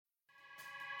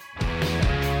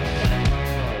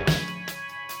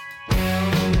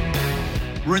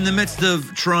We're in the midst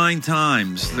of trying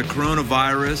times. The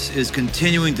coronavirus is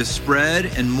continuing to spread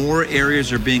and more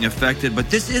areas are being affected, but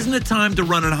this isn't a time to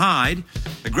run and hide.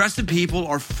 Aggressive people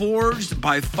are forged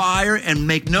by fire, and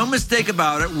make no mistake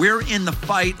about it, we're in the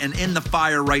fight and in the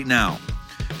fire right now.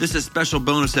 This is a special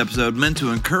bonus episode meant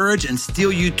to encourage and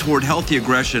steer you toward healthy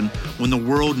aggression when the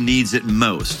world needs it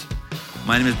most.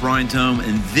 My name is Brian Tome,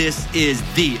 and this is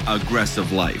The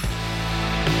Aggressive Life.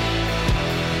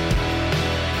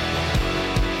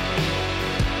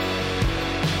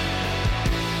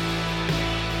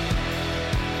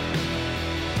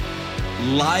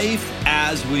 Life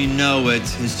as we know it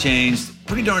has changed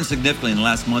pretty darn significantly in the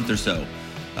last month or so.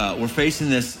 We're facing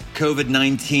this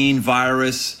COVID-19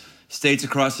 virus. States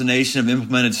across the nation have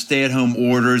implemented stay-at-home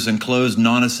orders and closed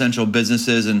non-essential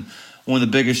businesses. And one of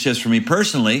the biggest shifts for me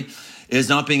personally is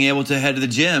not being able to head to the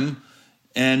gym,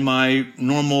 and my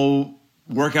normal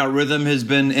workout rhythm has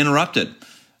been interrupted.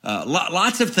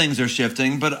 Lots of things are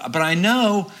shifting, but I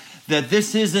know that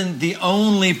this isn't the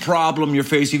only problem you're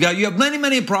facing. You have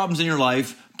many problems in your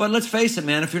life, but let's face it,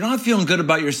 man, if you're not feeling good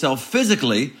about yourself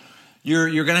physically, you're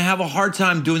going to have a hard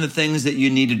time doing the things that you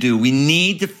need to do. We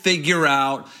need to figure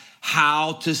out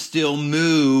how to still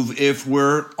move if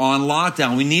we're on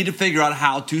lockdown. We need to figure out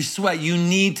how to sweat. You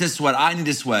need to sweat. I need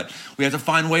to sweat. We have to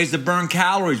find ways to burn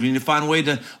calories. We need to find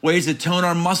ways to tone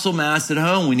our muscle mass at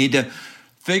home. We need to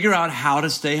figure out how to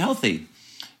stay healthy.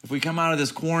 If we come out of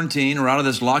this quarantine or out of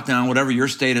this lockdown, whatever your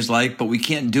state is like, but we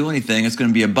can't do anything, it's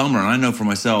going to be a bummer. And I know for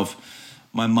myself,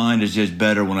 my mind is just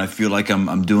better when I feel like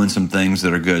I'm doing some things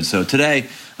that are good. So today,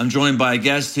 I'm joined by a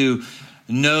guest who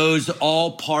knows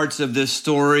all parts of this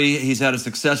story. He's had a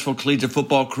successful collegiate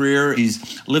football career.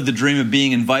 He's lived the dream of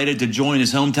being invited to join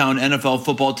his hometown NFL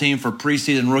football team for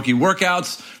preseason rookie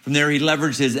workouts. From there, he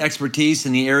leveraged his expertise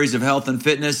in the areas of health and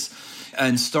fitness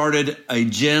and started a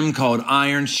gym called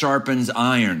Iron Sharpens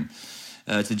Iron.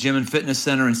 It's a gym and fitness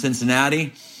center in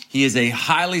Cincinnati. He is a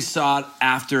highly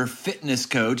sought-after fitness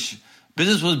coach.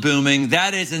 Business was booming.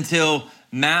 That is until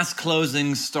mass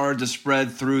closings started to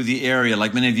spread through the area.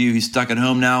 Like many of you, he's stuck at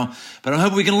home now. But I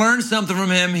hope we can learn something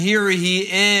from him. Here he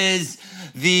is,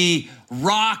 the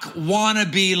rock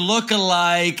wannabe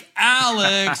lookalike,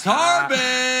 Alex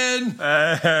Harbin.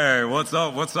 Hey, what's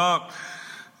up?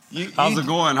 How's it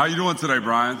going? How you doing today,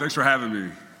 Brian? Thanks for having me.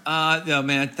 Yeah,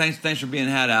 man. Thanks for being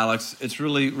had, Alex. It's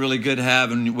really good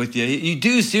having with you. You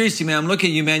do, seriously, man. I'm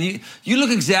looking at you, man. You look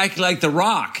exactly like The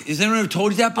Rock. Has anyone ever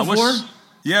told you that before?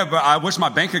 But I wish my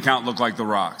bank account looked like The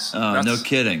Rock's. Oh, no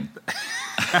kidding.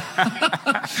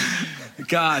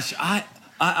 Gosh, I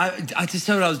just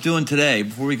tell you what I was doing today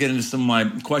before we get into some of my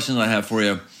questions I have for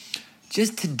you.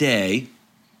 Just today,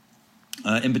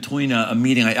 in between a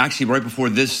meeting, right before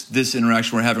this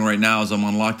interaction we're having right now, as I'm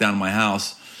on lockdown in my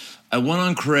house, I went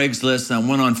on Craigslist and I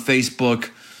went on Facebook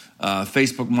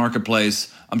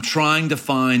Marketplace. I'm trying to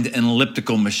find an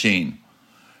elliptical machine.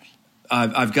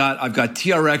 I've got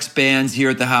TRX bands here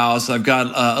at the house. I've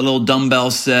got a little dumbbell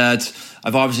set.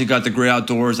 I've obviously got the great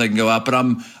outdoors I can go out, but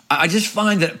I just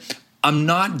find that I'm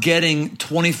not getting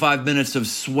 25 minutes of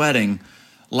sweating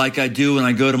like I do when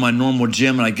I go to my normal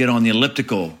gym and I get on the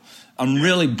elliptical. I'm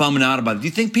really bumming out about it. Do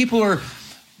you think people are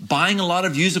buying a lot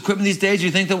of used equipment these days? Do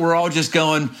you think that we're all just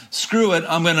going, screw it,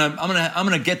 I'm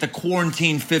gonna get the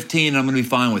quarantine 15 and I'm gonna be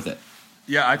fine with it?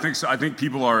 Yeah, I think so. I think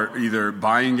people are either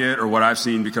buying it, or what I've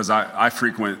seen, because I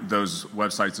frequent those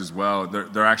websites as well.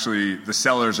 They're actually, the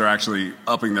sellers are actually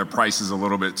upping their prices a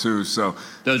little bit too. So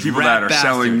those people that are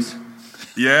bastards. selling,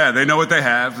 yeah, they know what they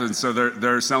have, and so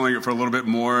they're selling it for a little bit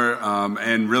more.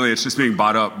 And really, it's just being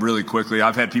bought up really quickly.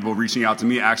 I've had people reaching out to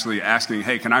me actually asking,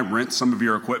 "Hey, can I rent some of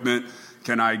your equipment?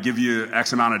 Can I give you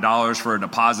X amount of dollars for a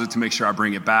deposit to make sure I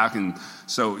bring it back?" And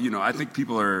so, I think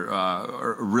people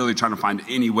are really trying to find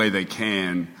any way they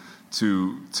can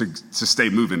to stay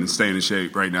moving and staying in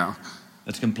shape right now.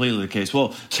 That's completely the case.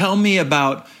 Well, tell me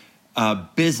about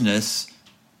business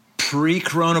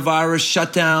pre-coronavirus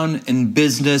shutdown and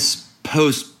business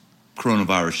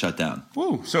post-coronavirus shutdown.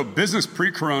 Ooh, so business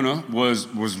pre-corona was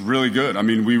really good. I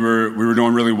mean, we were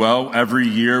doing really well. Every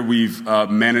year we've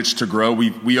managed to grow.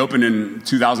 We opened in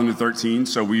 2013,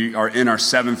 so we are in our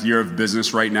 7th year of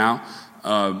business right now.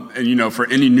 And for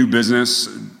any new business,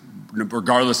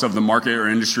 regardless of the market or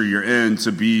industry you're in,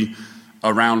 to be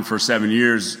around for 7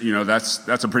 years,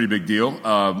 that's a pretty big deal.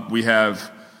 We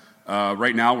have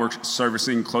right now we're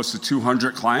servicing close to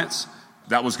 200 clients.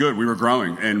 That was good. We were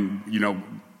growing, and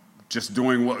just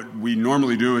doing what we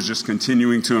normally do is just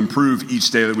continuing to improve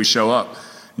each day that we show up.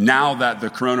 Now that the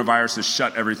coronavirus has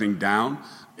shut everything down,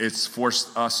 it's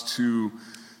forced us to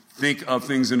think of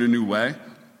things in a new way.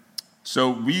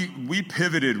 So we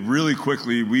pivoted really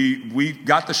quickly. We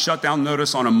got the shutdown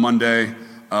notice on a Monday.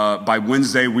 By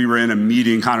Wednesday, we were in a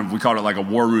meeting, we called it like a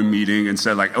war room meeting, and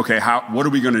said like, okay, what are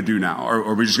we going to do now?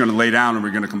 Are we just going to lay down? Are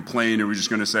we going to complain? Are we just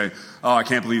going to say, oh, I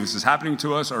can't believe this is happening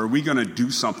to us? Or are we going to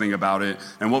do something about it?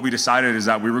 And what we decided is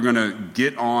that we were going to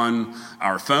get on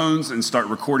our phones and start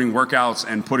recording workouts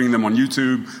and putting them on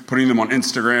YouTube, putting them on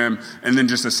Instagram, and then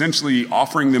just essentially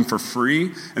offering them for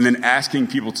free, and then asking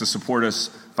people to support us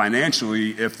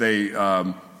financially if they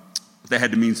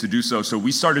had the means to do so. So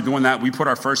we started doing that. We put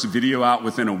our first video out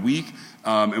within a week,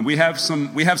 and we have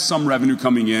some revenue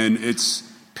coming in. It's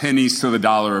pennies to the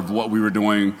dollar of what we were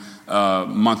doing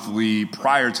monthly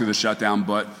prior to the shutdown.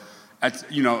 But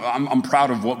I'm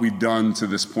proud of what we've done to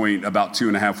this point, about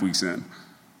 2.5 weeks in.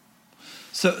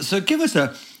 So give us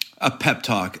a pep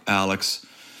talk, Alex,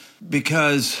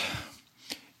 because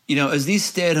as these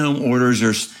stay-at-home orders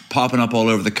are popping up all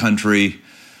over the country,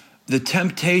 the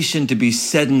temptation to be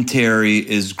sedentary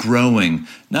is growing.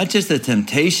 Not just the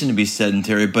temptation to be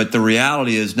sedentary, but the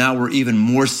reality is now we're even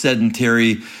more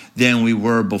sedentary than we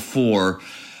were before.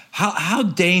 How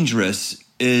dangerous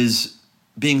is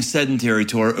being sedentary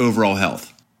to our overall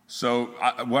health? So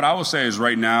what I will say is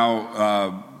right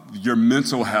now, your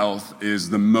mental health is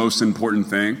the most important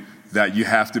thing that you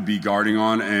have to be guarding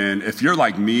on. And if you're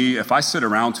like me, if I sit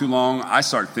around too long, I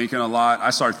start thinking a lot.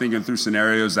 I start thinking through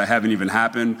scenarios that haven't even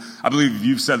happened. I believe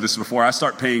you've said this before. I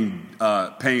start paying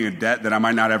a debt that I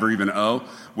might not ever even owe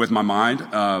with my mind.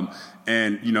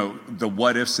 And the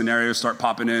what if scenarios start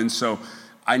popping in. So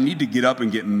I need to get up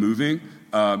and get moving.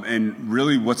 And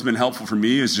really what's been helpful for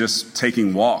me is just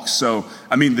taking walks. So,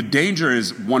 the danger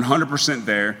is 100%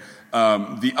 there.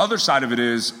 The other side of it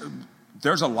is,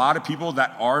 there's a lot of people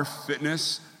that are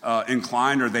fitness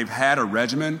inclined, or they've had a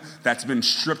regimen that's been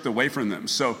stripped away from them.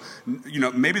 So,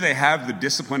 maybe they have the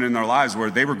discipline in their lives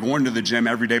where they were going to the gym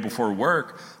every day before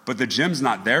work, but the gym's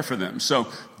not there for them. So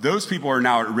those people are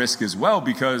now at risk as well,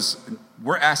 because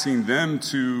we're asking them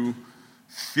to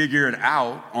figure it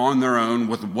out on their own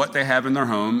with what they have in their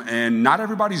home. And not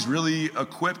everybody's really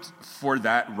equipped for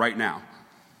that right now.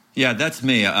 Yeah, that's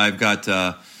me. I've got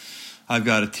some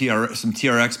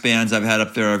TRX bands I've had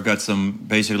up there. I've got some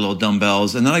basic little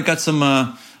dumbbells, and then I've got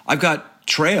I've got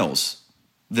trails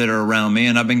that are around me,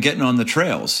 and I've been getting on the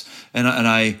trails, and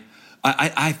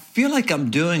I feel like I'm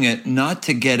doing it not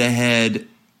to get ahead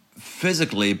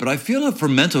physically, but I feel it for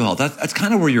mental health. That's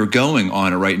kind of where you're going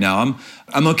on it right now.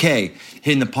 I'm okay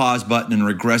hitting the pause button and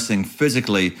regressing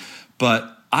physically,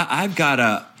 but I've got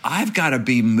to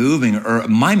be moving, or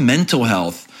my mental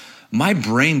health. My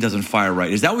brain doesn't fire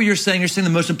right. Is that what you're saying? You're saying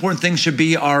the most important thing should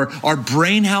be our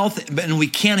brain health, and we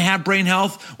can't have brain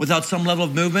health without some level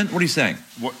of movement? What are you saying?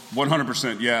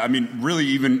 100%. Yeah. Really,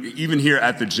 even here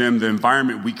at the gym, the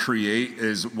environment we create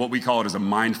is what we call it as a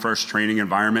mind-first training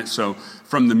environment. So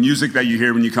from the music that you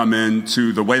hear when you come in,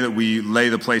 to the way that we lay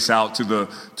the place out, to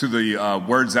the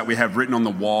words that we have written on the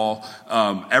wall,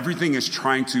 everything is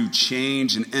trying to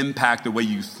change and impact the way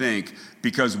you think,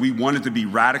 because we want it to be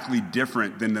radically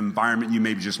different than the environment you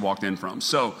maybe just walked in from.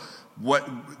 So what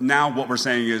we're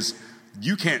saying is,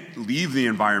 you can't leave the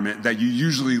environment that you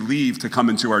usually leave to come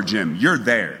into our gym. You're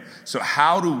there. So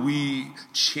how do we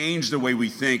change the way we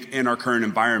think in our current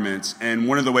environments? And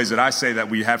one of the ways that I say that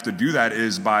we have to do that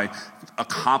is by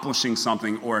accomplishing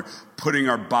something, or putting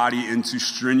our body into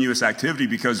strenuous activity,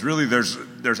 because really there's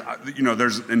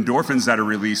endorphins that are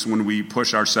released when we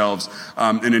push ourselves,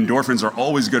 and endorphins are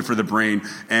always good for the brain.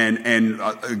 And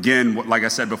again, like I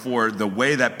said before, the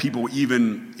way that people,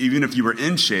 even if you were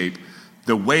in shape,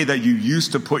 the way that you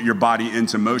used to put your body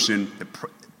into motion,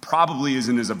 probably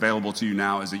isn't as available to you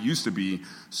now as it used to be.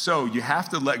 So you have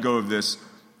to let go of this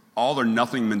all or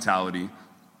nothing mentality,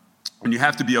 and you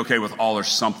have to be okay with all or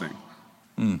something.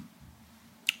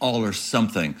 All or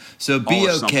something. So be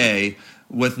okay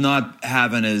with not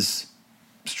having as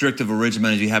strict of a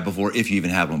regimen as you had before, if you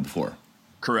even had one before.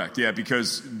 Correct. Yeah,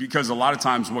 because a lot of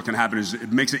times what can happen is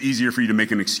it makes it easier for you to make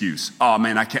an excuse. Oh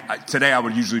man, today I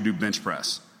would usually do bench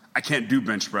press. I can't do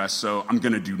bench press, so I'm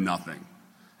going to do nothing.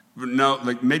 No,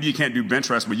 like maybe you can't do bench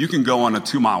press, but you can go on a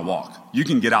 2-mile walk. You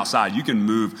can get outside. You can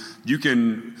move. You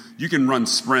can run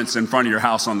sprints in front of your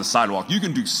house on the sidewalk. You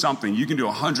can do something. You can do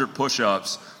 100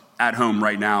 push-ups at home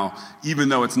right now, even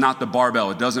though it's not the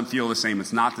barbell. It doesn't feel the same.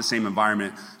 It's not the same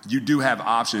environment. You do have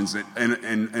options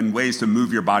and ways to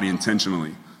move your body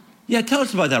intentionally. Yeah, tell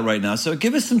us about that right now. So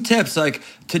give us some tips. Like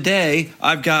today,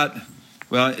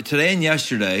 today and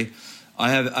yesterday,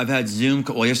 I've had Zoom.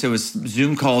 Well, yesterday was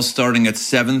Zoom calls starting at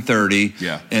 7:30.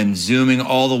 Yeah. And Zooming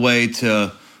all the way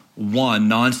to 1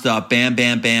 nonstop. Bam,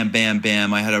 bam, bam, bam,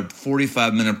 bam. I had a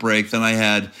 45-minute break. Then I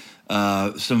had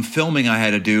some filming I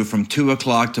had to do from 2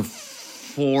 o'clock to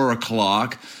 4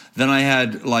 o'clock. Then I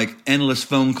had like endless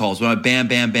phone calls. Bam, bam,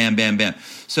 bam, bam, bam.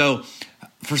 So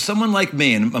for someone like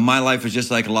me, and my life is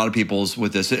just like a lot of people's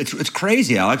with this, it's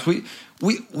crazy, Alex.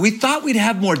 We thought we'd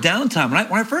have more downtime.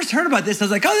 When I first heard about this, I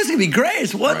was like, oh, this is going to be great.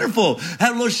 It's wonderful. Right.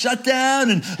 Had a little shutdown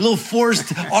and a little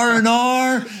forced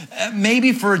R&R,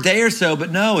 maybe for a day or so.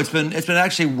 But no, it's been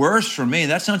actually worse for me.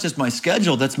 That's not just my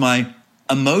schedule. That's my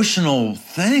emotional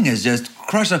thing is just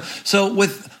crushed. So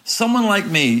with someone like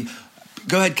me,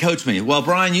 go ahead, coach me. Well,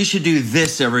 Brian, you should do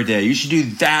this every day. You should do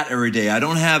that every day. I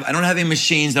don't have any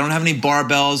machines. I don't have any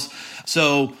barbells.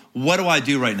 So what do I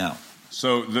do right now?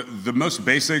 So the most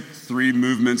basic 3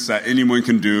 movements that anyone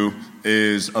can do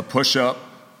is a push-up,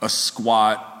 a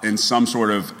squat, and some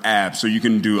sort of ab. So you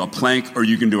can do a plank or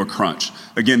you can do a crunch.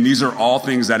 Again, these are all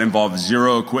things that involve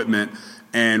zero equipment,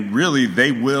 and really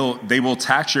they will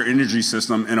tax your energy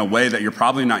system in a way that you're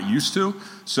probably not used to.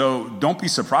 So don't be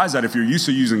surprised that if you're used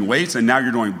to using weights and now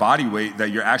you're doing body weight,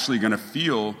 that you're actually going to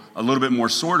feel a little bit more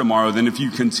sore tomorrow than if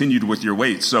you continued with your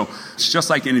weights. So it's just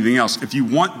like anything else. If you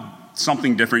want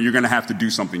something different, you're going to have to do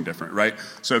something different, right?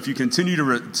 So if you continue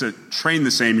to train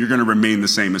the same, you're going to remain the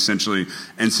same essentially.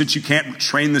 And since you can't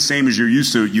train the same as you're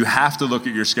used to, you have to look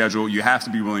at your schedule. You have to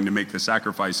be willing to make the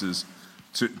sacrifices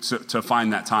to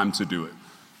find that time to do it.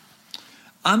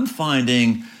 I'm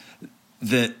finding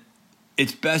that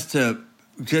it's best to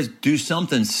just do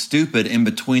something stupid in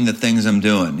between the things I'm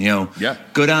doing.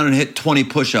 Go down and hit 20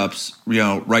 push-ups.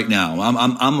 Right now,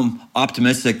 I'm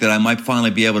optimistic that I might finally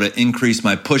be able to increase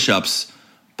my push-ups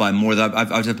by more.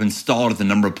 I've just been stalled at the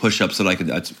number of push-ups that I could.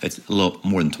 It's a little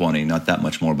more than 20, not that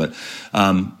much more, but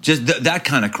just that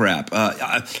kind of crap.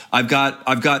 I've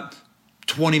got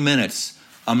 20 minutes.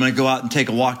 I'm going to go out and take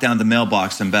a walk down the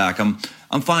mailbox and back. I'm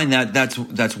finding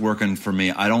that's working for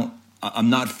me.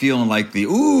 I'm not feeling like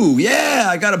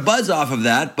I got a buzz off of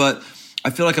that, but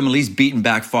I feel like I'm at least beating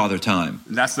back Father Time.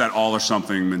 That's that all or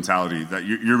something mentality that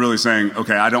you're really saying,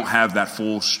 okay, I don't have that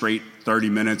full straight 30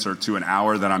 minutes or to an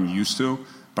hour that I'm used to,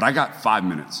 but I got 5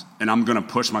 minutes and I'm going to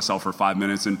push myself for 5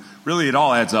 minutes. And really it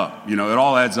all adds up. It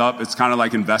all adds up. It's kind of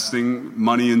like investing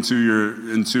money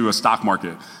into a stock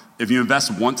market. If you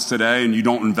invest once today and you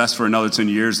don't invest for another 10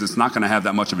 years, it's not going to have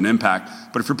that much of an impact.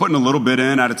 But if you're putting a little bit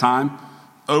in at a time,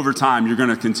 over time, you're going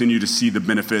to continue to see the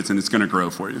benefits and it's going to grow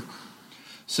for you.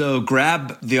 So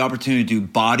grab the opportunity to do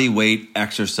body weight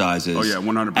exercises. Oh, yeah,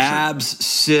 100%. Abs,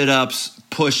 sit-ups,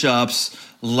 push-ups,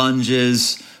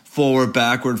 lunges, forward,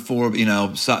 backward, forward,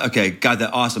 okay, got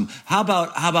that. Awesome. How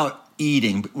about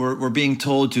eating? We're being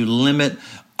told to limit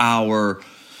our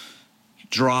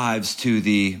drives to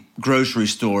the grocery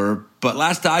store. But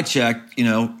last I checked,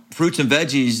 fruits and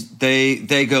veggies,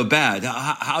 they go bad.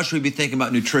 How should we be thinking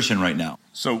about nutrition right now?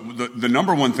 So the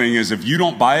number one thing is if you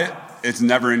don't buy it, it's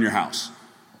never in your house.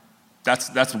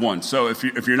 That's one. So if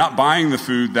you're not buying the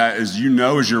food that is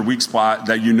your weak spot,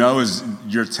 that is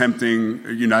your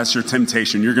tempting, that's your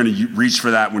temptation. You're going to reach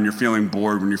for that when you're feeling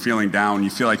bored, when you're feeling down, when you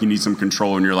feel like you need some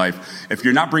control in your life. If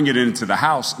you're not bringing it into the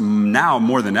house, now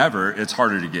more than ever, it's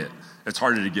harder to get. It's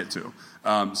harder to get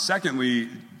to. Secondly,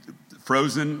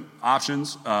 frozen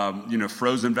options,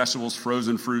 frozen vegetables,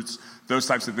 frozen fruits, those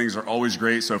types of things are always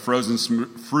great. So frozen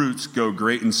fruits go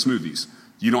great in smoothies.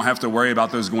 You don't have to worry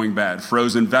about those going bad.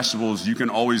 Frozen vegetables, you can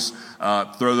always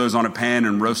throw those on a pan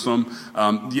and roast them.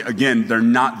 Again, they're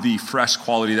not the fresh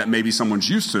quality that maybe someone's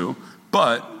used to,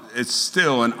 but it's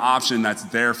still an option that's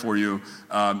there for you,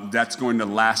 that's going to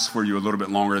last for you a little bit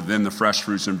longer than the fresh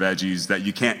fruits and veggies that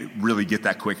you can't really get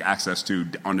that quick access to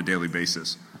on a daily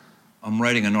basis. I'm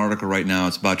writing an article right now.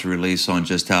 It's about to release on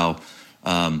just how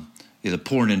the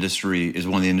porn industry is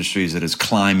one of the industries that is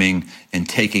climbing and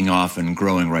taking off and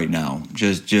growing right now.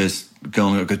 Just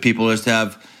going because people just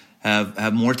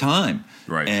have more time,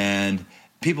 right? And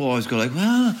people always go like,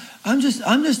 well, I'm just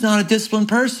not a disciplined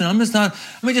person. I'm just not.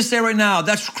 Let me just say right now,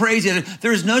 that's crazy.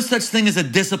 There is no such thing as a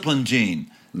disciplined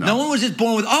gene. No one was just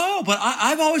born with. But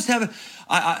I've always have.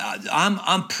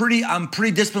 I'm pretty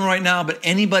disciplined right now. But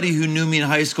anybody who knew me in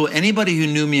high school, anybody who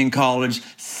knew me in college,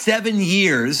 7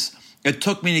 years it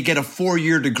took me to get a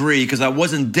 4-year degree because I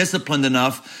wasn't disciplined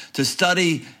enough to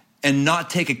study and not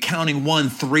take accounting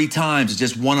 3 times. It's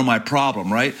just one of my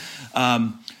problem, right?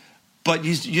 But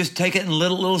you just take it in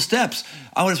little steps.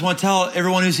 I just want to tell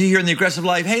everyone who's here in the aggressive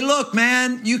life, hey, look,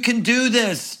 man, you can do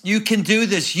this. You can do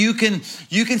this. You can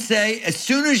say, as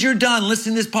soon as you're done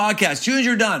listening to this podcast, as soon as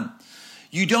you're done,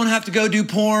 you don't have to go do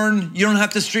porn. You don't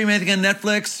have to stream anything on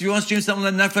Netflix. You want to stream something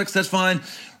on Netflix, that's fine.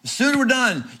 As soon as we're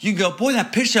done, you can go, boy,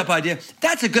 that push-up idea,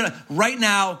 that's a good, right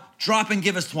now, drop and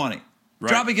give us 20. Right.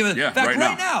 Drop it, give it. Yeah, in fact,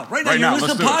 right now, you're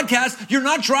listening to the podcast.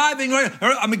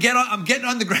 I'm getting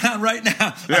on the ground right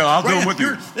now. Yeah, I'll do it with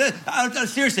you.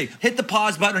 Seriously, hit the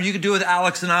pause button, or you can do it with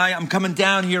Alex and I. I'm coming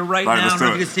down here right now. I don't know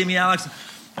if you can see me, Alex.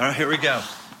 All right, here we go.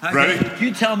 Okay. Ready?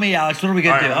 You tell me, Alex. What are we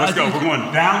gonna do? Let's go. We're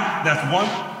going down. That's 1,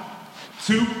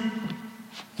 2,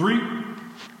 3,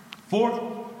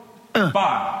 4,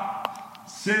 5,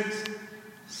 6,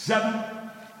 7,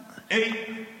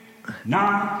 8,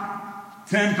 9,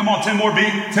 10. Come on, 10 more, B.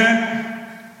 10,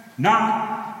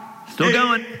 9, Still 8,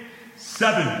 going.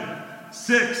 7,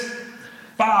 6,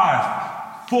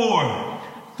 5, 4,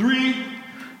 3,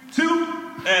 2,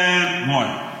 and 1.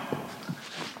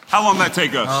 How long did that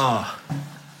take us? Oh,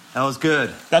 that was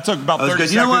good. That took about 30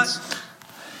 seconds. You know what?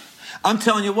 I'm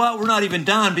telling you what, we're not even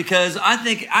done, because I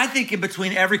think in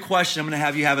between every question, I'm going to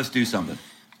have you have us do something.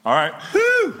 All right.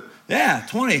 Woo! Yeah,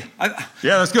 20. Yeah,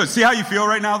 that's good. See how you feel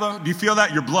right now, though? Do you feel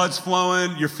that? Your blood's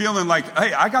flowing. You're feeling like,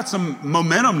 hey, I got some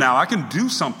momentum now. I can do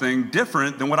something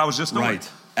different than what I was just doing. Right.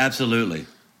 Absolutely.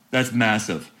 That's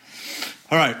massive.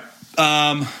 All right.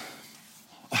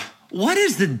 What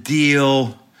is the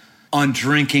deal on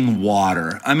drinking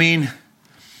water? I mean,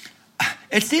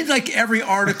 it seems like every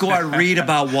article I read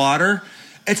about water,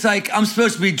 it's like I'm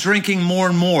supposed to be drinking more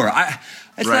and more.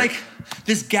 It's right. like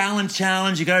this gallon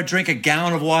challenge. You got to drink a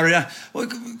gallon of water. Yeah. Well,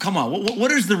 come on.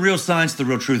 What is the real science, the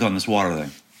real truth on this water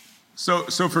thing? So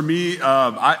for me,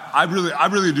 I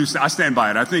really do. I stand by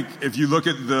it. I think if you look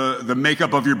at the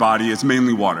makeup of your body, it's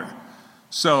mainly water.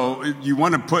 So you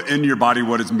want to put in your body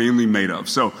what it's mainly made of.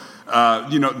 So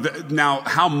now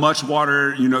how much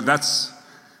water,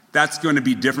 that's going to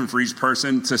be different for each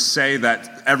person. To say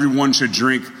that everyone should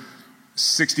drink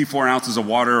 64 ounces of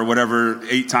water or whatever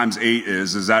 8 times 8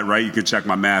 is that right? You could check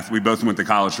my math. We both went to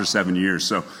college for 7 years.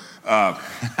 So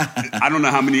I don't know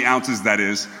how many ounces that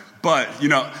is, but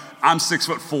I'm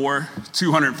 6'4",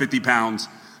 250 pounds.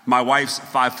 My wife's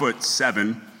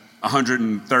 5'7",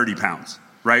 130 pounds,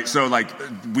 right? So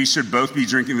we should both be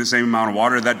drinking the same amount of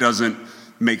water. That doesn't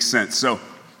make sense. So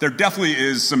there definitely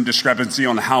is some discrepancy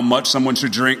on how much someone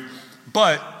should drink.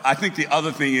 But I think the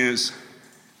other thing is,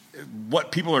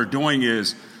 what people are doing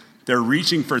is they're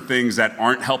reaching for things that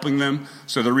aren't helping them.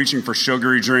 So they're reaching for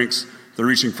sugary drinks, they're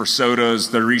reaching for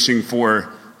sodas, they're reaching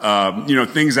for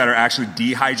things that are actually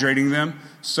dehydrating them.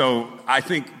 So I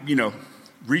think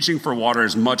reaching for water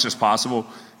as much as possible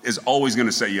is always going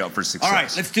to set you up for success. All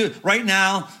right, let's do it right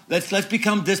now. Let's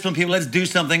become disciplined people. Let's do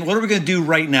something. What are we going to do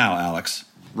right now, Alex?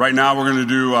 Right now, we're going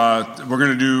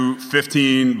to do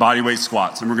 15 bodyweight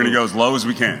squats, and we're going to go as low as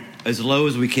we can. As low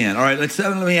as we can. All right, let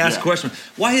me ask a question.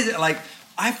 Why is it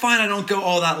I find I don't go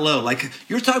all that low? Like,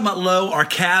 you're talking about low, our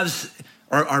calves,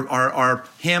 our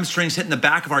hamstrings hitting the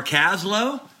back of our calves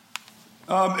low?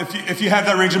 If you have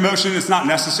that range of motion, it's not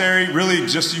necessary. Really,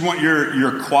 just you want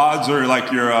your quads, or like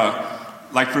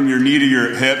from your knee to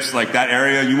your hips, like that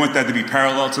area, you want that to be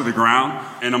parallel to the ground.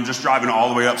 And I'm just driving all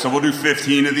the way up. So we'll do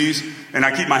 15 of these. And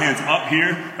I keep my hands up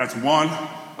here. That's 1.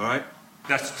 All right.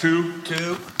 That's 2.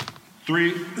 2.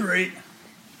 3. 3.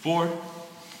 4.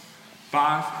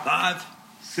 5. 5.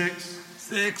 6.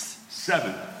 6.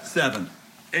 7. 7.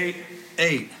 8.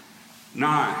 8.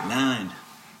 9. 9.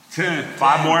 10.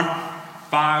 5 more.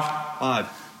 5. 5.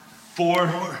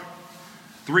 4.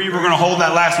 3. We're going to hold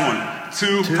that last one.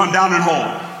 2. Come down and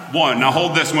hold. 1. Now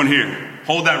hold this one here.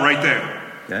 Hold that right there.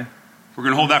 Okay. We're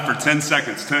going to hold that for 10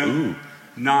 seconds. 10. Ooh.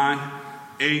 9.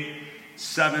 8.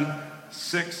 7.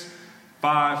 6.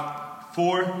 5.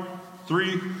 4.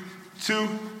 3. 2.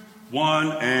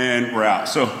 1. And we're out.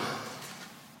 So, all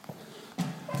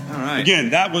right. Again,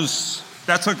 that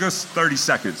took us 30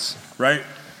 seconds, right?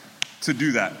 To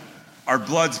do that. Our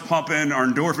blood's pumping, our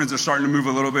endorphins are starting to move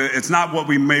a little bit. It's not what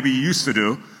we maybe used to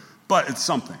do, but it's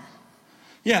something.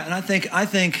 Yeah, and I think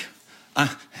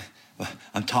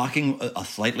I'm talking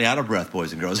slightly out of breath,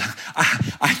 boys and girls.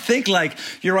 I think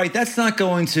you're right. That's not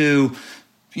going to,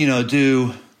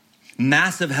 do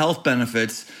massive health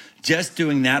benefits just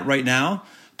doing that right now.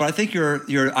 But I think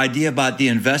your idea about the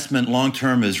investment long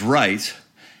term is right.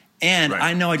 And right.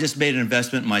 I know I just made an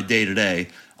investment in my day to day.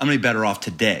 I'm going to be better off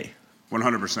today.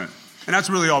 100%. And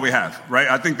that's really all we have, right?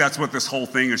 I think that's what this whole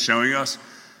thing is showing us.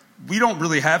 We don't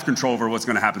really have control over what's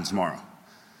going to happen tomorrow.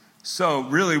 So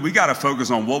really, we got to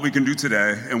focus on what we can do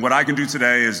today. And what I can do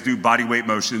today is do body weight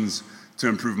motions to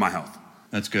improve my health.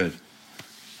 That's good.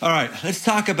 All right, let's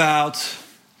talk about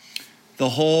the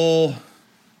whole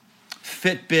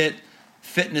Fitbit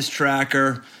fitness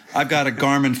tracker. I've got a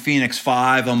Garmin Fenix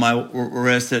 5 on my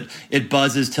wrist. It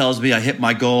buzzes, tells me I hit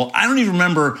my goal. I don't even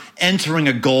remember entering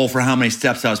a goal for how many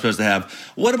steps I was supposed to have.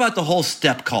 What about the whole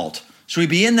step cult? Should we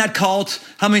be in that cult?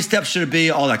 How many steps should it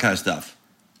be? All that kind of stuff.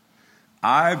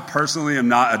 I personally am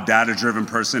not a data-driven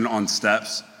person on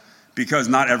steps because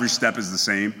not every step is the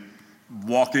same.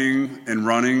 Walking and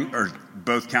running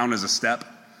both count as a step,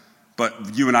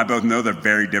 but you and I both know they're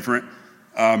very different.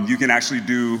 You can actually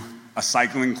do a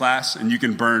cycling class and you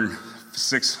can burn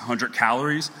 600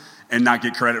 calories and not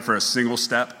get credit for a single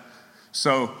step.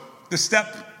 So the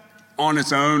step on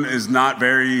its own is not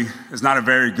a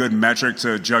very good metric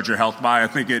to judge your health by. I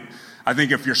think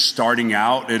if you're starting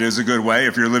out, it is a good way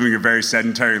if you're living a very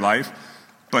sedentary life.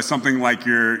 But something like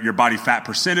your body fat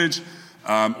percentage,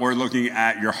 or looking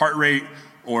at your heart rate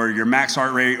or your max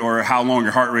heart rate or how long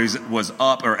your heart rate was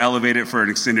up or elevated for an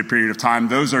extended period of time,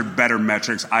 those are better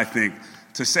metrics, I think,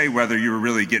 to say whether you were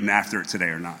really getting after it today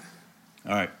or not.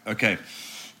 All right, okay.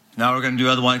 Now we're going to do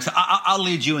other ones. I'll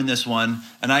lead you in this one,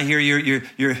 and I hear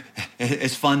you're.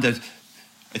 It's fun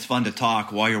to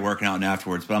talk while you're working out and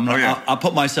afterwards. But I'll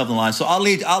put myself in the line. So I'll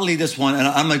lead this one, and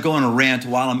I'm going to go on a rant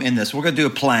while I'm in this. We're going to do a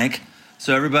plank.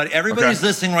 So everybody's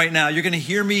listening right now. You're going to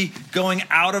hear me going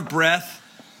out of breath.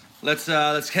 Let's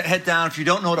head down. If you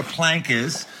don't know what a plank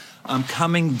is, I'm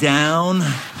coming down,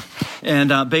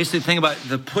 and basically think about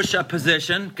the push-up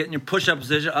position, getting your push-up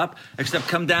position up, except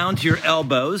come down to your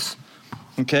elbows.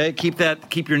 Okay, keep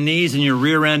your knees and your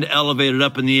rear end elevated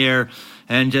up in the air,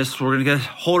 and we're gonna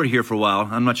hold it here for a while.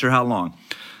 I'm not sure how long.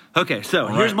 Okay, so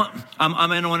here's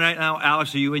I'm in one right now.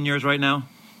 Alex, are you in yours right now?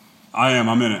 I am.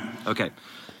 I'm in it. Okay,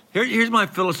 here's my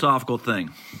philosophical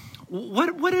thing.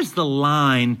 What is the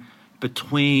line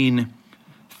between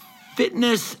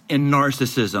fitness and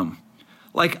narcissism?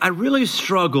 Like, I really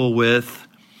struggle with.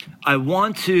 I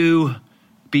want to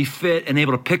be fit and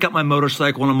able to pick up my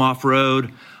motorcycle when I'm off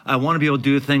road. I want to be able to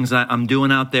do things I'm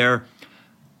doing out there.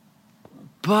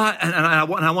 But, and I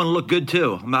want to look good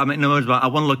too. I want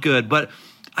to look good, but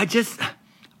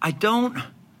I don't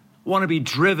want to be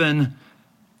driven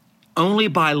only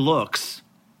by looks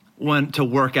to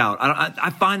work out. I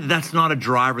find that's not a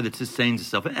driver that sustains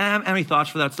itself. Any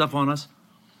thoughts for that stuff on us?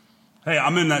 Hey,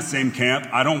 I'm in that same camp.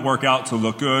 I don't work out to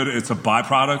look good. It's a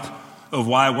byproduct of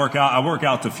why I work out. I work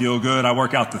out to feel good. I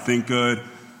work out to think good.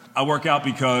 I work out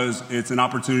because it's an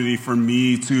opportunity for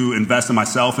me to invest in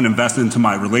myself and invest into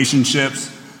my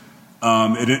relationships.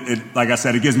 Like I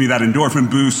said, it gives me that endorphin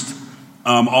boost,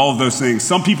 all of those things.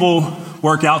 Some people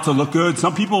work out to look good.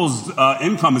 Some people's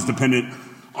income is dependent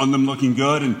on them looking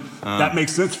good, and that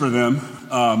makes sense for them.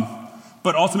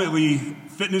 But ultimately,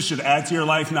 fitness should add to your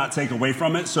life, not take away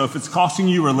from it. So if it's costing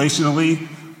you relationally,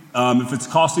 if it's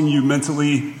costing you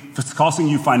mentally, if it's costing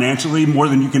you financially more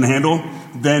than you can handle,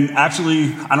 then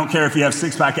actually, I don't care if you have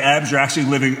six-pack abs, you're actually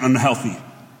living unhealthy.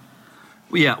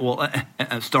 Yeah, well,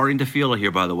 starting to feel it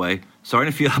here, by the way.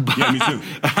 Starting to feel it. Yeah, me too.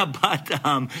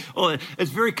 But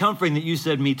it's very comforting that you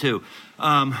said me too.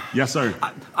 Yes, sir.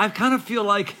 I kind of feel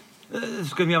like this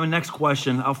is going to be my next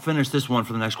question. I'll finish this one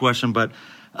for the next question, but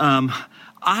I'm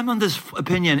on this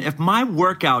opinion. If my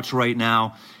workouts right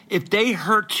now, if they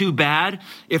hurt too bad,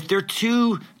 if they're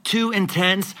too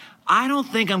intense, I don't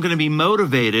think I'm going to be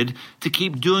motivated to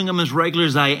keep doing them as regular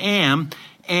as I am.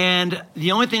 And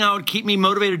the only thing that would keep me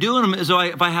motivated doing them is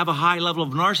if I have a high level of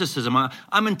narcissism.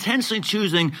 I'm intentionally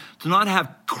choosing to not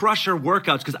have crusher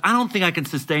workouts because I don't think I can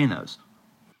sustain those.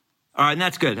 All right, and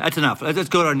that's good. That's enough. Let's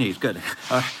go to our knees. Good.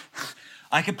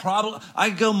 I could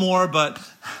go more, but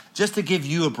just to give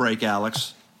you a break,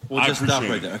 Alex, we'll just stop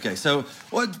right there. Okay, so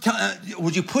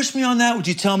would you push me on that? Would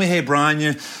you tell me, hey, Brian,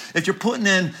 if you're putting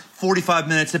in 45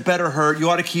 minutes, it better hurt. You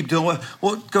ought to keep doing it.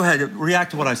 Well, go ahead.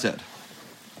 React to what I said.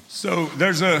 So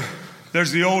there's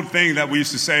the old thing that we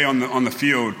used to say on the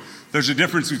field. There's a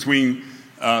difference between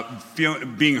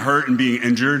being hurt and being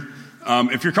injured.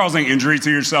 If you're causing injury to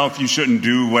yourself, you shouldn't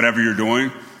do whatever you're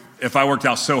doing. If I worked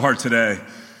out so hard today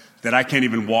that I can't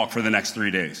even walk for the next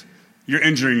 3 days, you're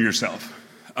injuring yourself.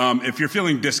 If you're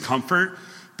feeling discomfort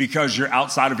because you're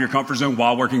outside of your comfort zone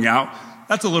while working out,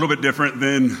 that's a little bit different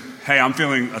than, hey, I'm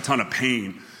feeling a ton of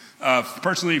pain.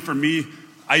 Personally, for me,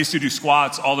 I used to do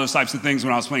squats, all those types of things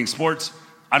when I was playing sports.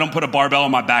 I don't put a barbell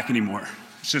on my back anymore.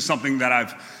 It's just something that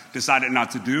I've decided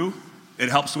not to do. It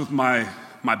helps with my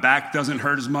back doesn't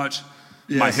hurt as much.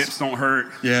 Yes. My hips don't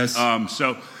hurt. Yes.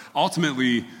 So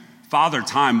ultimately, Father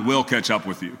Time will catch up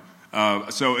with you.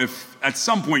 So if at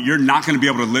some point you're not going to be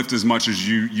able to lift as much as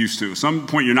you used to, at some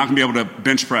point you're not going to be able to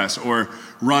bench press or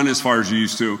run as far as you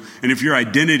used to, and if your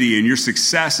identity and your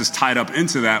success is tied up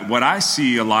into that, what I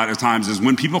see a lot of times is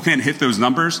when people can't hit those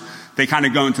numbers, they kind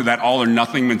of go into that all or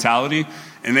nothing mentality,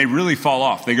 and they really fall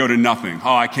off. They go to nothing.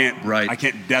 Oh, I can't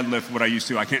deadlift what I used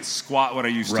to. I can't squat what I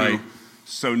used to.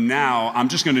 So now I'm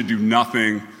just going to do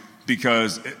nothing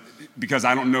because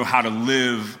I don't know how to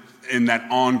live in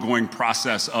that ongoing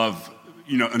process of,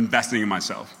 investing in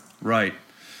myself. Right.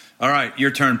 All right,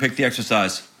 your turn. Pick the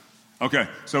exercise. Okay,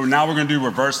 so now we're gonna do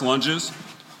reverse lunges.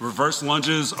 Reverse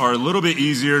lunges are a little bit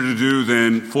easier to do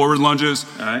than forward lunges.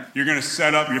 All right. You're gonna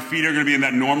set up, your feet are gonna be in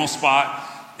that normal spot,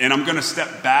 and I'm gonna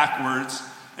step backwards,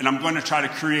 and I'm gonna try to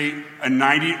create a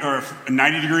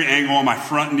 90-degree angle on my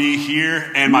front knee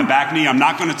here and my back knee. I'm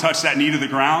not gonna touch that knee to the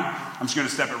ground. I'm just gonna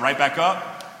step it right back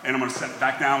up, and I'm gonna step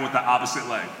back down with the opposite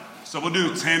leg. So we'll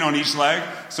do 10 on each leg,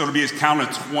 so it'll be a count of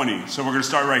 20. So we're gonna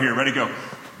start right here. Ready, go.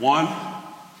 1,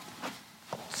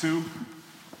 2,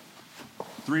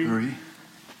 3,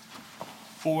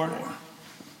 4,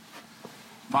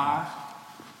 5.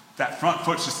 That front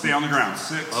foot should stay on the ground.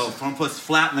 6. Oh, front foot's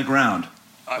flat in the ground.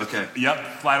 Okay.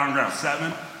 Yep, flat on the ground.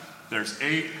 7. There's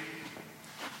 8,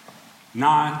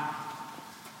 9,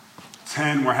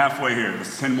 10. We're halfway here.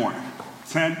 There's 10 more.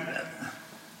 10,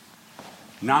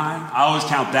 9. I always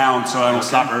count down so I don't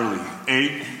stop early.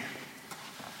 8,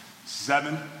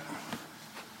 7,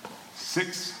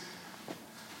 6,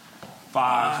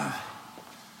 5,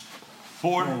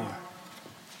 4,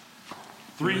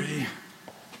 3,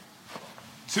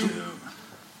 2,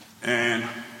 and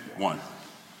 1.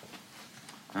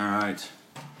 All right.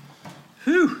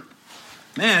 Whew.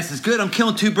 Man, this is good. I'm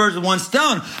killing 2 birds with 1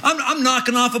 stone. I'm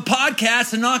knocking off a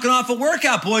podcast and knocking off a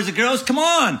workout, boys and girls. Come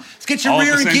on. Let's get your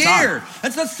rear in gear.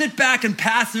 Let's sit back and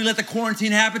passively let the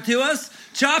quarantine happen to us.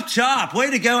 Chop, chop.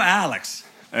 Way to go, Alex.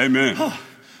 Amen. Oh,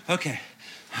 okay.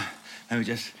 Let me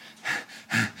just...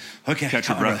 Okay. Catch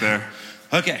your breath there.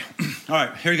 Okay. All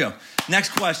right, here we go. Next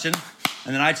question,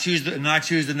 and then I choose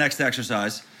the next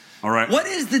exercise. All right. What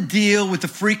is the deal with the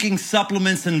freaking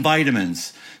supplements and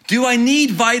vitamins? Do I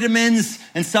need vitamins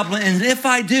and supplements? And if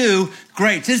I do,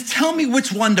 great. Just tell me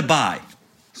which one to buy.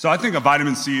 So I think a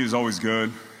vitamin C is always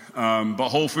good, but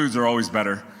whole foods are always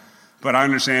better. But I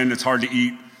understand it's hard to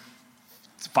eat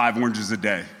 5 oranges a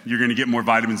day. You're going to get more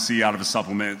vitamin C out of a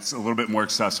supplement. It's a little bit more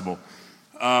accessible.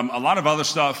 A lot of other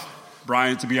stuff,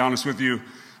 Brian, to be honest with you,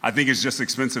 I think it's just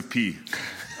expensive pee.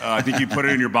 I think you put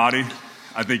it in your body.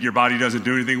 I think your body doesn't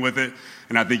do anything with it.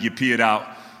 And I think you pee it out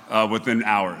within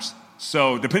hours.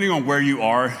 So depending on where you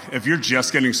are, if you're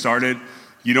just getting started,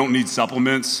 you don't need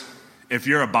supplements. If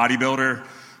you're a bodybuilder,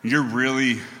 you're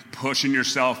really pushing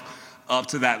yourself up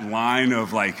to that line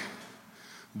of like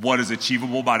what is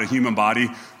achievable by the human body,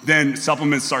 then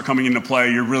supplements start coming into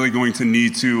play. You're really going to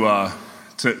need to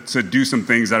do some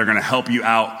things that are going to help you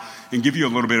out and give you a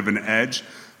little bit of an edge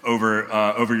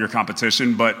over your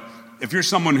competition. But if you're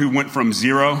someone who went from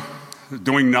zero,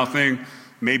 doing nothing,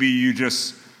 maybe you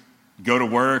just go to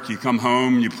work, you come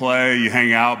home, you play, you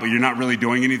hang out, but you're not really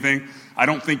doing anything, I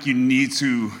don't think you need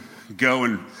to go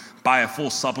and buy a full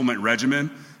supplement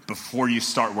regimen before you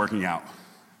start working out,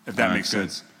 if that makes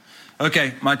sense.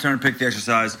 Okay, my turn to pick the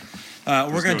exercise.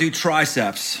 We're going to do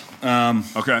triceps.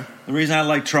 Okay. The reason I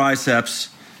like triceps,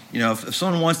 if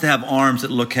someone wants to have arms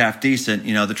that look half decent,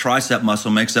 the tricep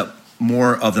muscle makes up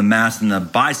more of the mass than the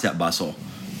bicep muscle.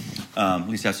 At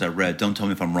least that's what I read. Don't tell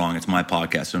me if I'm wrong. It's my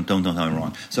podcast, so don't tell me I'm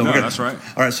wrong. So that's right.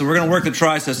 All right, so we're going to work the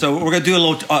triceps. So we're going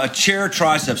to do a chair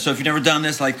triceps. So if you've never done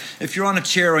this, like if you're on a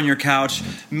chair on your couch,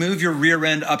 move your rear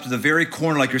end up to the very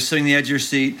corner like you're sitting on the edge of your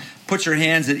seat. Put your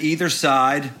hands at either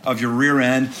side of your rear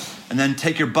end, and then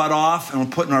take your butt off, and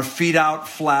we're putting our feet out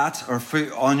flat or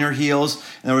on your heels, and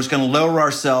then we're just going to lower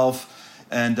ourselves.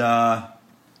 And how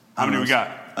many we got?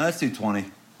 Let's do 20.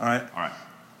 All right. All right.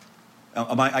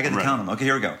 I get to count them. Okay,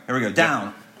 here we go.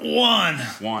 Down.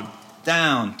 Yep. 1.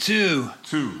 Down. 2.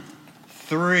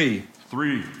 3.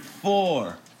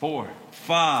 4.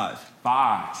 5.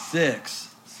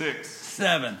 6.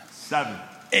 7.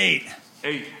 8.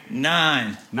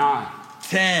 9.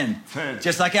 10.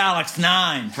 Just like Alex,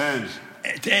 9. 10.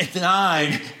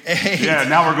 9. 8. Yeah,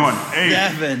 now we're going. 8.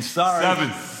 7.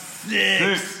 Sorry.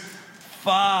 6.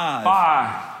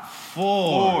 5.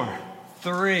 4.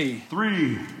 3.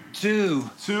 2.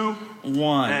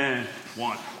 1. And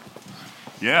 1.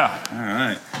 Yeah. All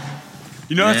right.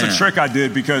 That's a trick I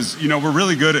did because, we're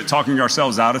really good at talking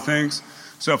ourselves out of things.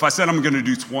 So if I said I'm going to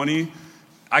do 20,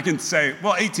 I can say,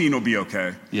 well, 18 will be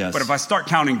okay. Yes. But if I start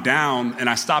counting down and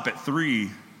I stop at 3,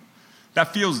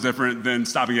 that feels different than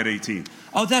stopping at 18.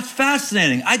 Oh, that's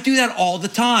fascinating. I do that all the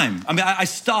time. I mean, I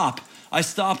stop. I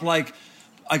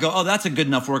go, oh, that's a good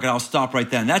enough workout. I'll stop right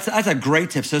then. That's a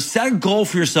great tip. So set a goal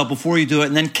for yourself before you do it,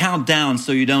 and then count down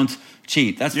so you don't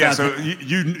cheat. That's so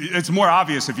it's more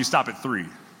obvious if you stop at 3.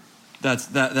 That's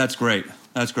great.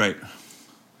 That's great.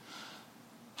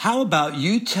 How about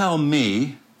you tell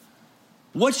me,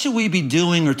 what should we be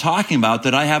doing or talking about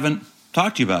that I haven't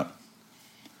talked to you about?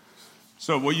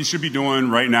 So what you should be doing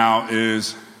right now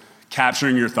is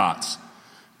capturing your thoughts.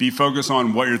 Be focused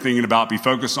on what you're thinking about. Be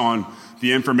focused on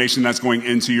the information that's going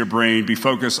into your brain. Be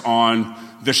focused on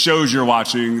the shows you're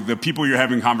watching, the people you're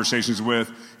having conversations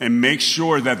with, and make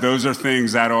sure that those are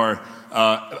things that are,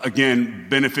 again,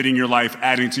 benefiting your life,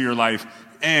 adding to your life.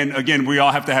 And again, we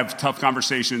all have to have tough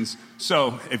conversations.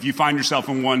 So if you find yourself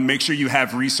in one, make sure you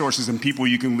have resources and people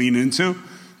you can lean into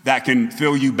that can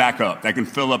fill you back up, that can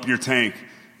fill up your tank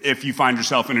if you find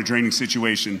yourself in a draining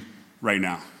situation right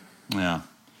now. Yeah.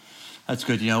 That's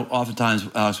good. Oftentimes,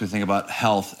 Alex, we think about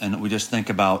health and we just think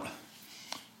about,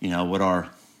 what our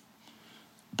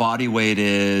body weight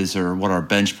is or what our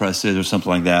bench press is or something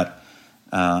like that.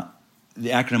 The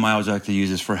acronym I always like to use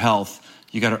is for health.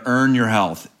 You got to earn your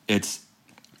health. It's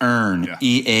EARN, yeah.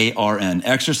 EARN.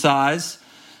 Exercise,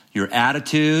 your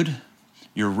attitude,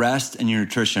 your rest, and your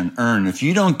nutrition. Earn. If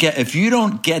you don't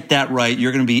get that right,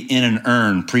 you're going to be in an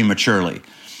earn prematurely.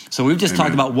 So we've just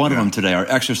talked about one of them today, our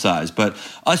exercise. But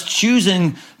us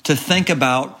choosing to think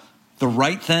about the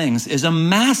right things is a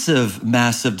massive,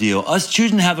 massive deal. Us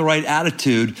choosing to have the right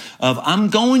attitude of, I'm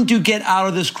going to get out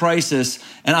of this crisis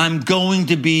and I'm going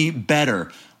to be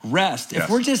better. Rest. Yes. If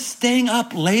we're just staying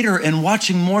up later and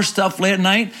watching more stuff late at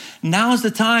night, now's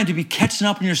the time to be catching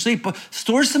up in your sleep. But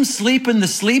store some sleep in the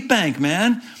sleep bank,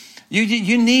 man.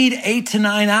 You need 8 to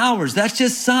 9 hours. That's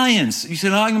just science. You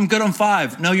said, I'm good on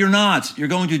 5. No, you're not. You're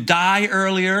going to die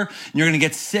earlier, and you're going to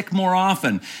get sick more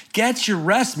often. Get your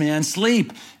rest, man.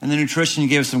 Sleep. And the nutrition, you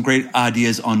gave us some great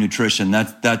ideas on nutrition.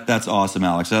 That's awesome,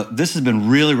 Alex. This has been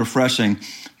really refreshing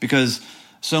because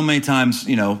so many times,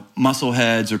 muscle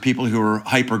heads or people who are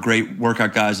hyper great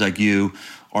workout guys like you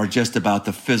are just about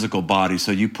the physical body.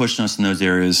 So you pushing us in those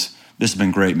areas. This has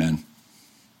been great, man.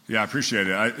 Yeah, I appreciate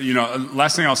it.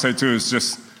 Last thing I'll say too is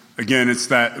just, again, it's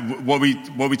that what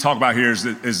we talk about here is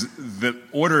the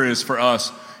order is for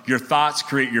us, your thoughts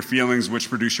create your feelings, which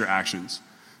produce your actions.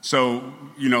 So,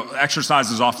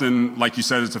 exercise is often, like you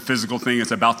said, it's a physical thing.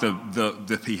 It's about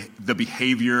the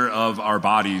behavior of our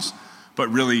bodies. But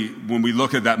really, when we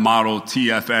look at that model,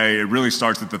 TFA, it really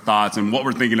starts at the thoughts. And what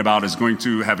we're thinking about is going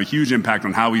to have a huge impact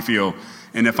on how we feel.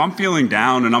 And if I'm feeling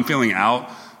down and I'm feeling out,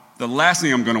 the last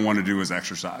thing I'm going to want to do is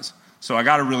exercise. So I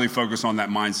got to really focus on that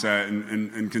mindset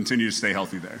and continue to stay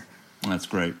healthy there. That's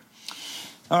great.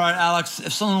 All right, Alex,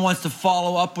 if someone wants to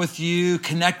follow up with you,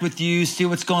 connect with you, see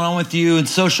what's going on with you in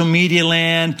social media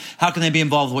land, how can they be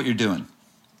involved with what you're doing?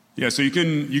 Yeah, so you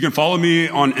can follow me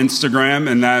on Instagram,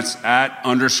 and that's @_Harbs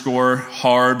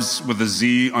with a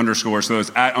Z _. So it's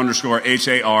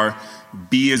 @_HAR,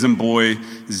 B as in boy,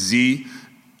 Z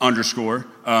 _.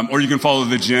 Or you can follow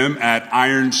the gym at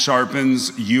Iron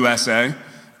Sharpens USA.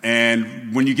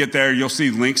 And when you get there, you'll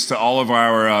see links to all of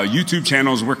our YouTube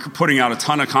channels. We're putting out a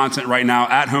ton of content right now,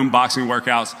 at-home boxing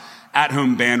workouts,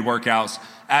 at-home band workouts,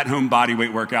 at-home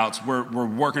bodyweight workouts. We're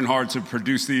working hard to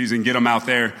produce these and get them out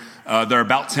there. They're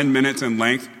about 10 minutes in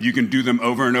length. You can do them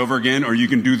over and over again, or you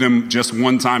can do them just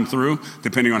one time through,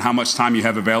 depending on how much time you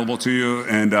have available to you.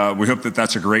 And we hope that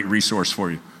that's a great resource for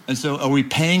you. And so are we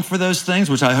paying for those things,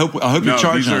 which I hope you're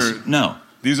charging us? No.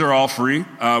 These are all free.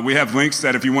 We have links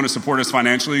that if you want to support us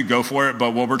financially, go for it.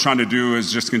 But what we're trying to do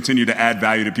is just continue to add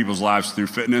value to people's lives through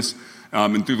fitness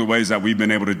and through the ways that we've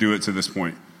been able to do it to this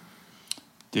point.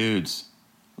 Dudes,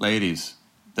 ladies,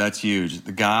 that's huge.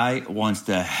 The guy wants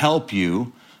to help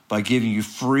you by giving you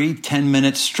free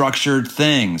 10-minute structured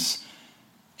things.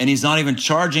 And he's not even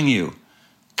charging you.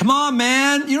 Come on,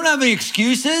 man. You don't have any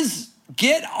excuses.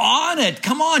 Get on it.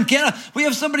 Come on, we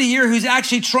have somebody here who's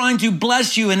actually trying to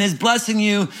bless you and is blessing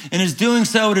you and is doing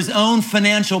so at his own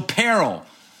financial peril.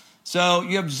 So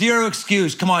you have zero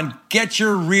excuse. Come on, get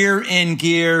your rear in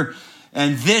gear.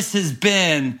 And this has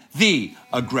been The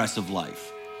Aggressive Life.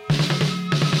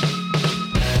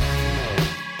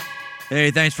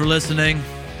 Hey, thanks for listening.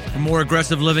 For more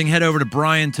aggressive living, head over to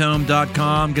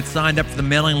briantome.com. Get signed up for the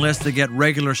mailing list to get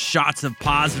regular shots of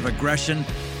positive aggression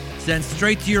sent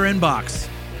straight to your inbox.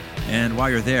 And while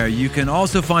you're there, you can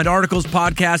also find articles,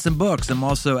 podcasts, and books. I'm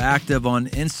also active on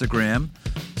Instagram.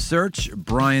 Search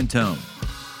Brian Tome.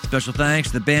 Special thanks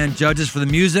to the band judges for the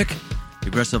music. The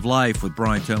Aggressive Life with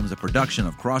Brian Tome is a production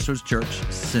of Crossroads Church,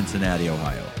 Cincinnati,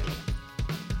 Ohio.